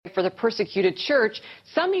For the persecuted church,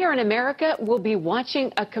 some here in America will be watching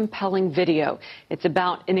a compelling video. It's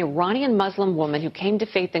about an Iranian Muslim woman who came to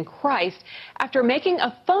faith in Christ after making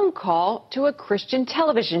a phone call to a Christian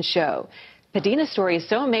television show. Padina's story is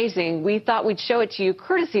so amazing, we thought we'd show it to you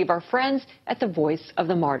courtesy of our friends at the Voice of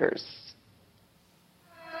the Martyrs.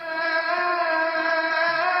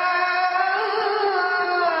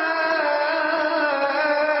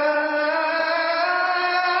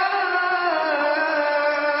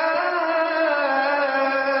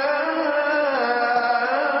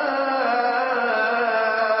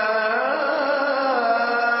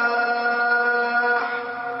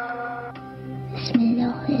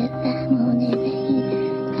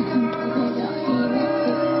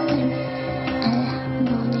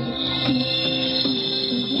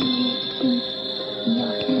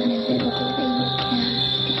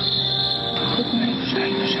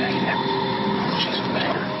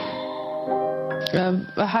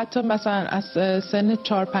 و حتی مثلا از سن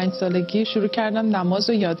 4-5 سالگی شروع کردم نماز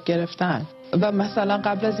رو یاد گرفتن و مثلا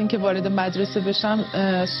قبل از اینکه وارد مدرسه بشم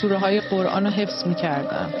سوره های قرآن رو حفظ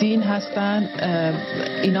میکردم. دین هستن،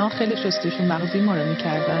 اینا خیلی شستشون مغزی ما رو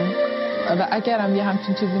میکردن و اگرم یه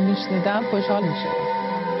همچین چیزی میشنیدم خوشحال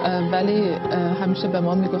میشدم، ولی همیشه به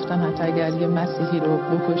ما میگفتن حتی اگر یه مسیحی رو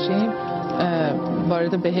بکشیم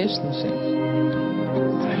وارد بهشت میشیم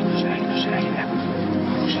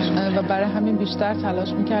و برای همین بیشتر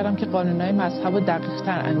تلاش میکردم که قانونهای مذهب رو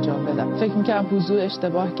دقیق‌تر انجام بدم. فکر میکردم وضو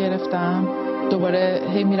اشتباه گرفتم، دوباره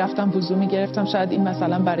هی میرفتم وضو میگرفتم، شاید این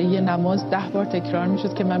مثلا برای یه نماز 10 بار تکرار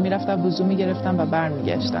میشد که من میرفتم وضو میگرفتم و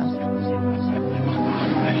برمیگشتم.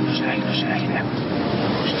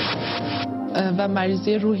 و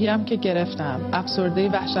مریضی روحی هم که گرفتم، افسرده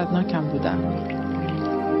وحشتناکم بودم.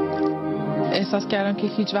 احساس کردم که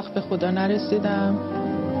هیچ وقت به خدا نرسیدم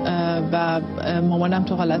و مامانم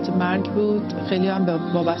تو حالت مرگ بود. خیلی هم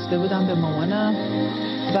وابسته بودم به مامانم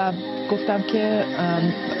و گفتم که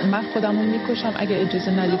من خودم رو میکشم اگه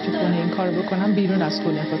اجازه ندی تو خونه این کار بکنم، بیرون از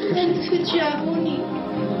خونه خودکشی. تو جوونی،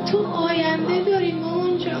 تو آینده داری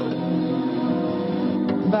مامان جان.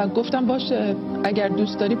 و گفتم باشه اگر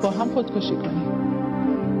دوست داری با هم خودکشی کنیم.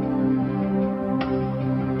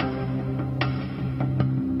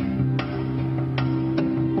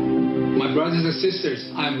 My brothers and sisters,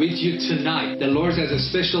 I'm with you tonight. The Lord has a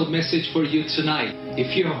special message for you tonight. If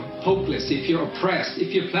you're hopeless, if you're oppressed, if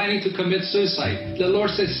you're planning to commit suicide, the Lord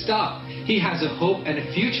says stop. He has a hope and a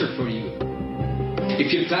future for you. If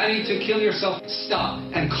you're planning to kill yourself, stop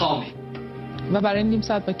and call me. و برای نیم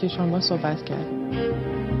ساعت با کشونوا صحبت کردم.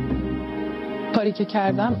 کاری که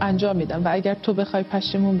کردم انجام میدم و اگر تو بخوای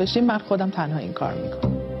پشیمون بشی من خودم تنها این کار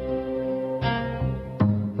میکنم.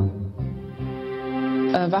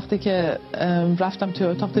 وقتی که رفتم توی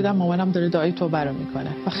اتاق دیدم مامانم داره دعای توبه رو میکنه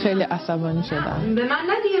و خیلی عصبانی شدم. به من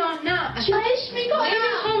ندیران، نه چش میکنم،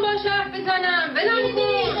 نمیخوام باش حرف بزنم،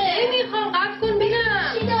 نمیخوام، قطع کن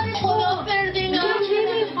بگم چی داری خدا فردینا؟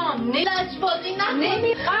 نمیخوام، لجبازی نکن،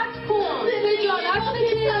 قطع کن، خجالت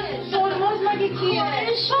بده. هرمز مگه کیه؟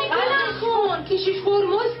 قلم کن، کشیش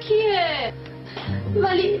هرمز کیه؟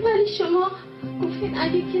 ولی شما گفتین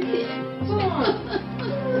اگه کسی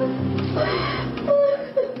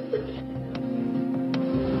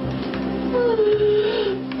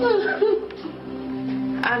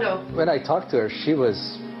When I talked to her, she was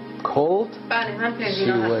cold,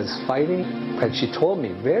 she was fighting, and she told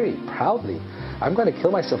me very proudly, I'm going to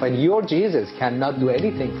kill myself and your Jesus cannot do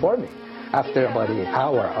anything for me. After about an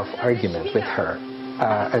hour of argument with her,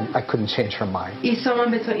 and I couldn't change her mind.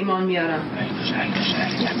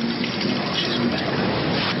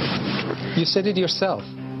 You said it yourself.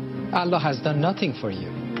 Allah has done nothing for you.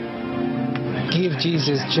 Give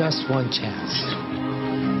Jesus just one chance.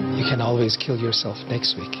 You can always kill yourself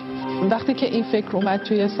next week. وقتی که این فکر اومد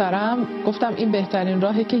توی سرم گفتم این بهترین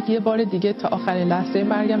راهه که یه بار دیگه تا آخرین لحظه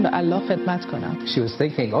مرگم به الله خدمت کنم. She was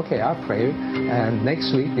thinking, okay, I'll pray and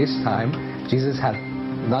next week this time Jesus had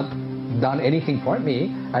not done anything for me.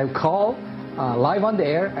 I'll call live on the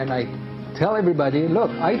air and I tell everybody,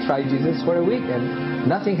 look, I tried Jesus for a week and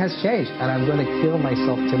nothing has changed and I'm going to kill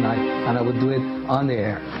myself tonight and I will do it on the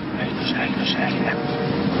air.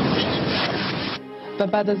 و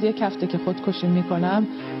بعد از یک هفته که خودکشی میکنم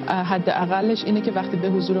حداقلش اینه که وقتی به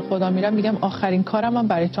حضور خدا میرم میگم آخرین کارم من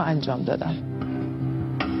برای تو انجام دادم.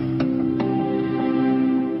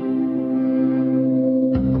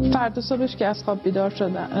 فردا صبحش که از خواب بیدار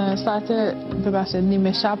شدم، ساعت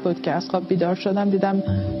نیمه شب بود که از خواب بیدار شدم،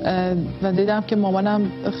 دیدم که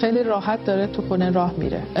مامانم خیلی راحت داره تو خونه راه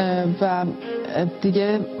میره و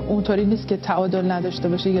دیگه اونطوری نیست که تعادل نداشته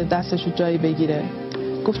باشه یا دستشو جایی بگیره.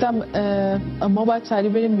 گفتم ما باید سریع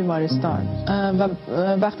بریم بیمارستان و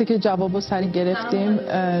وقتی که جوابو سریع گرفتیم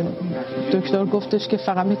دکتر گفتش که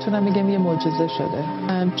فقط میتونم بگم یه معجزه شده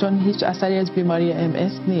چون هیچ اثری از بیماری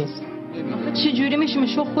MS نیست. چجوری میشه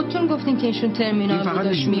شما خودتون گفتین که ایشون ترمینال بود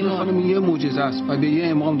داشت میمرد؟ خانم یه معجزه است و به یه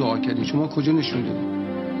امام دعا کردین، شما کجا نشون دادین؟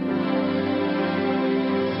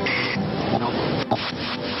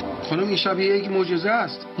 خانم این شبیه یک معجزه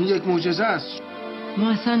است، این یک معجزه است.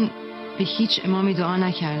 ما اصلا به هیچ امامی دعا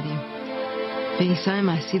نکردیم، به عیسی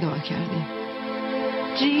مسیح دعا کردیم.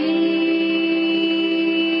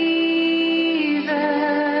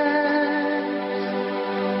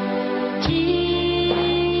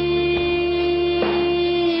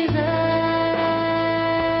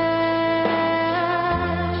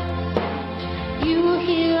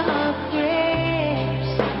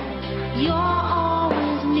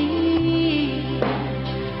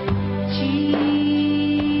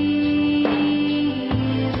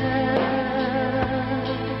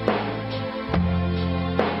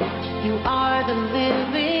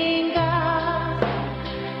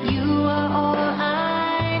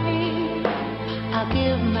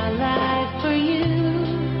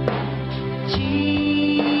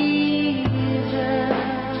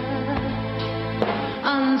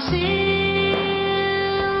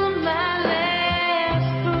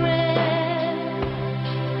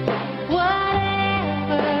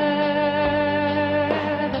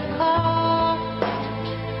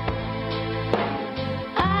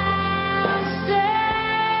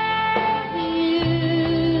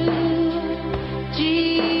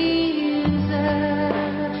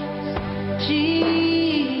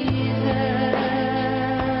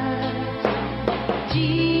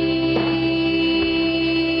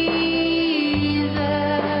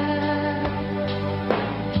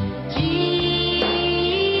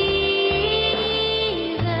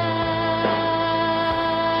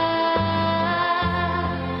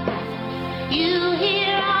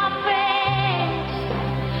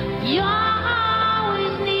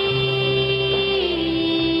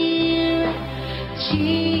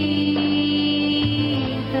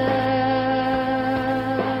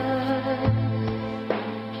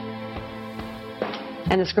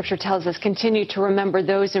 And the scripture tells us, continue to remember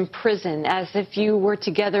those in prison as if you were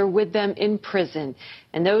together with them in prison,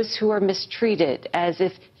 and those who are mistreated as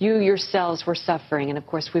if you yourselves were suffering. And of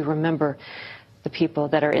course, we remember the people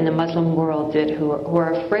that are in the Muslim world who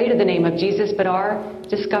are afraid of the name of Jesus, but are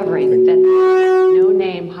discovering that there is no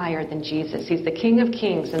name higher than Jesus. He's the King of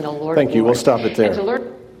Kings and the Lord of Lords. Thank you. We'll stop it there.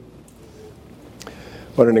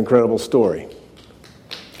 What an incredible story.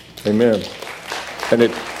 Amen. And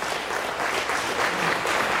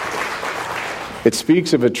it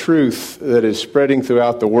speaks of a truth that is spreading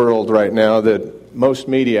throughout the world right now that most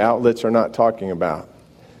media outlets are not talking about.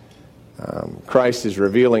 Christ is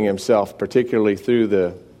revealing himself, particularly through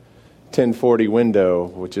the 1040 window,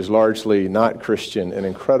 which is largely not Christian, in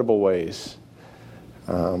incredible ways.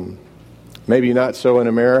 Maybe not so in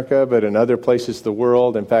America, but in other places of the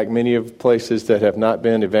world. In fact, many of places that have not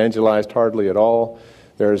been evangelized hardly at all,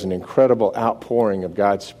 there is an incredible outpouring of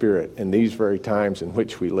God's Spirit in these very times in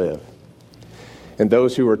which we live. And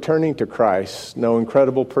those who are turning to Christ know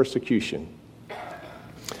incredible persecution.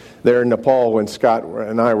 There in Nepal, when Scott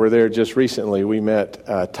and I were there just recently, we met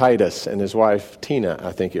Titus and his wife Tina,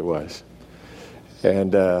 I think it was,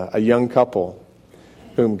 and a young couple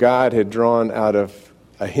whom God had drawn out of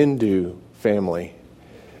a Hindu family.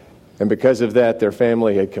 And because of that, their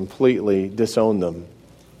family had completely disowned them,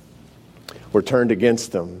 were turned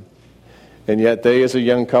against them. And yet they, as a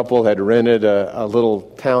young couple, had rented a little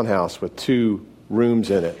townhouse with 2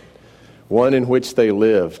 rooms in it. One in which they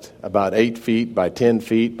lived, about 8 feet by 10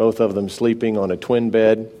 feet, both of them sleeping on a twin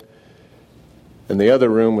bed. And the other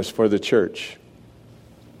room was for the church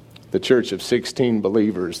of 16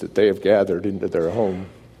 believers that they have gathered into their home.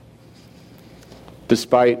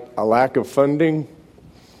 Despite a lack of funding,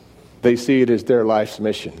 they see it as their life's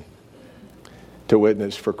mission to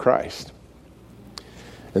witness for Christ.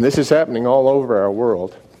 And this is happening all over our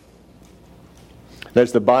world.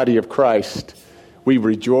 As the body of Christ, we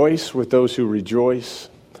rejoice with those who rejoice,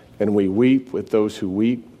 and we weep with those who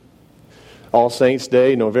weep. All Saints'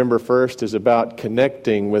 Day, November 1st, is about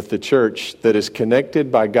connecting with the church that is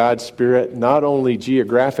connected by God's Spirit, not only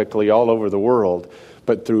geographically all over the world,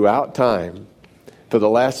 but throughout time. For the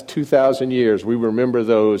last 2,000 years, we remember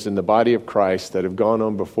those in the body of Christ that have gone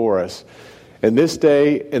on before us. And this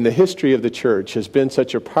day in the history of the church has been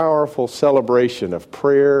such a powerful celebration of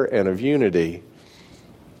prayer and of unity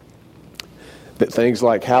that things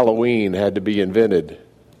like Halloween had to be invented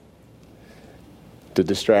to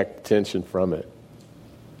distract attention from it.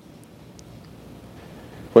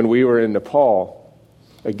 When we were in Nepal,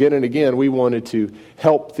 again and again, we wanted to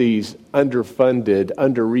help these underfunded,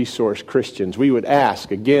 under-resourced Christians. We would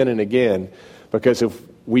ask again and again, because if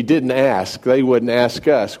we didn't ask, they wouldn't ask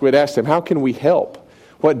us. We'd ask them, how can we help?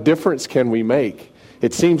 What difference can we make?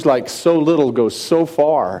 It seems like so little goes so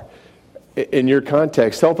far in your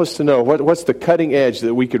context. Help us to know what's the cutting edge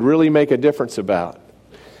that we could really make a difference about.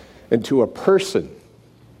 And to a person,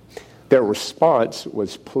 their response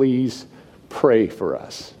was, please pray for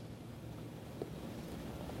us.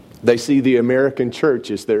 They see the American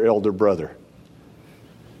church as their elder brother.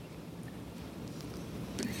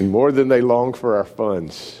 And more than they long for our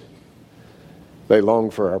funds, they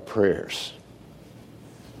long for our prayers.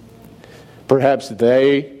 Perhaps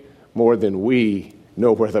they, more than we,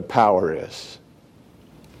 know where the power is.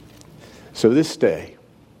 So this day,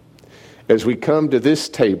 as we come to this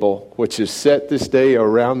table, which is set this day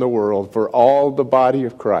around the world for all the body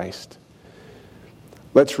of Christ,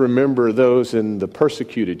 let's remember those in the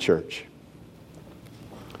persecuted church,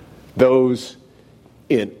 those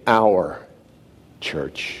in our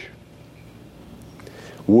church.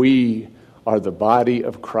 We are the body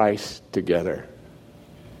of Christ together.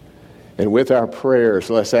 And with our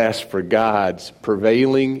prayers, let's ask for God's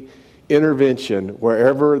prevailing intervention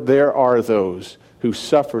wherever there are those who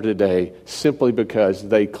suffer today simply because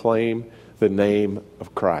they claim the name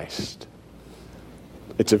of Christ.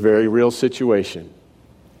 It's a very real situation.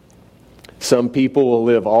 Some people will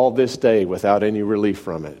live all this day without any relief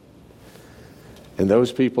from it. And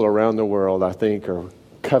those people around the world, I think, are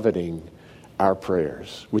coveting our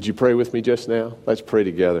prayers. Would you pray with me just now? Let's pray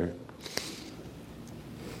together.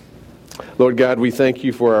 Lord God, we thank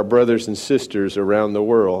you for our brothers and sisters around the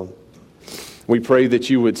world. We pray that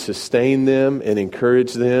you would sustain them and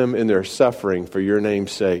encourage them in their suffering for your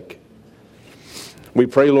name's sake. We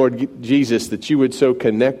pray, Lord Jesus, that you would so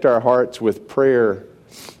connect our hearts with prayer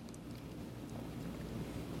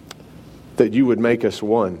that you would make us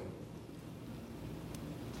one.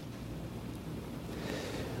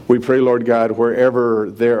 We pray, Lord God, wherever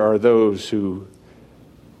there are those who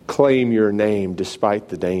claim your name despite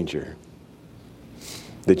the danger,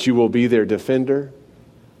 that you will be their defender,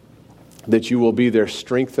 that you will be their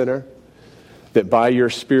strengthener, that by your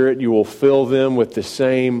Spirit you will fill them with the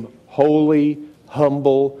same holy,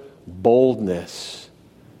 humble boldness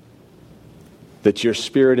that your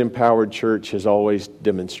Spirit-empowered church has always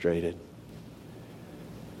demonstrated.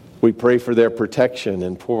 We pray for their protection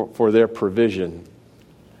and for their provision.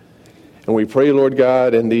 And we pray, Lord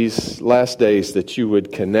God, in these last days that you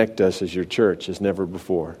would connect us as your church as never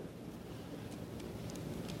before.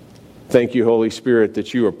 Thank you, Holy Spirit,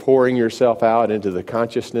 that you are pouring yourself out into the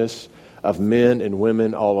consciousness of men and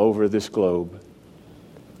women all over this globe.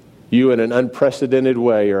 You, in an unprecedented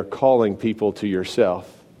way, are calling people to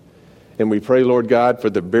yourself. And we pray, Lord God, for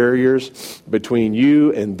the barriers between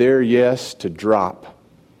you and their yes to drop.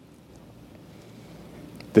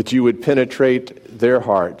 That you would penetrate their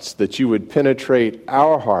hearts, that you would penetrate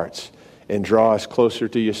our hearts and draw us closer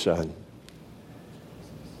to your Son.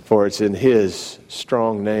 For it's in his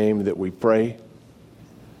strong name that we pray.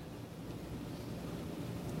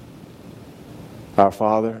 Our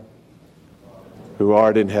Father, who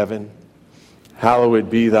art in heaven, hallowed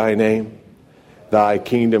be thy name. Thy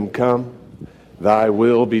kingdom come, thy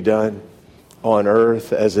will be done, on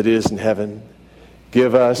earth as it is in heaven.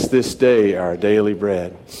 Give us this day our daily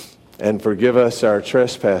bread, and forgive us our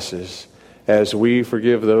trespasses, as we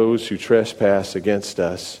forgive those who trespass against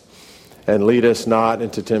us. And lead us not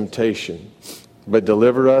into temptation, but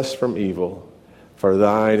deliver us from evil. For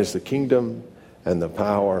thine is the kingdom, and the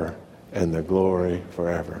power, and the glory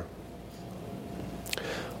forever.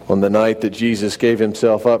 On the night that Jesus gave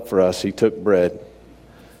himself up for us, he took bread.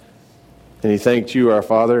 And he thanked you, our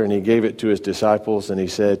Father, and he gave it to his disciples, and he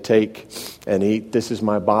said, take and eat. This is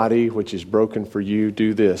my body, which is broken for you.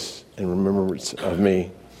 Do this in remembrance of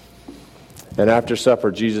me. And after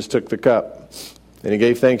supper, Jesus took the cup. And he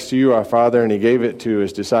gave thanks to you, our Father, and he gave it to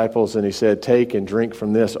his disciples, and he said, take and drink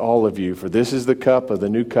from this, all of you, for this is the cup of the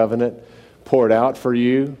new covenant, poured out for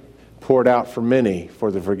you, poured out for many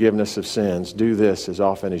for the forgiveness of sins. Do this as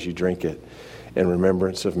often as you drink it in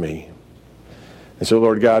remembrance of me. And so,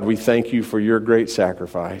 Lord God, we thank you for your great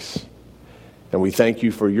sacrifice, and we thank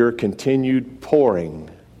you for your continued pouring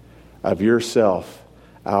of yourself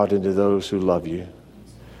out into those who love you.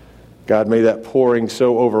 God, may that pouring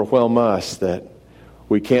so overwhelm us that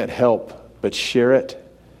we can't help but share it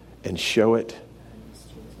and show it,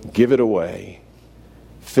 give it away.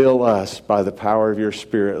 Fill us by the power of your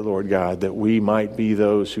Spirit, Lord God, that we might be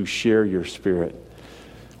those who share your Spirit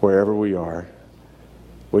wherever we are.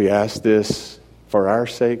 We ask this for our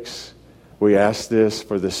sakes, We ask this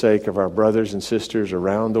for the sake of our brothers and sisters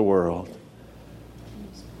around the world.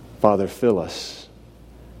 Father, fill us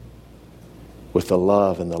with the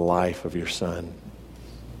love and the life of your Son.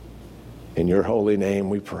 In your holy name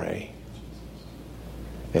we pray.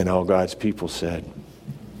 And all God's people said,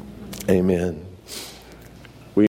 amen.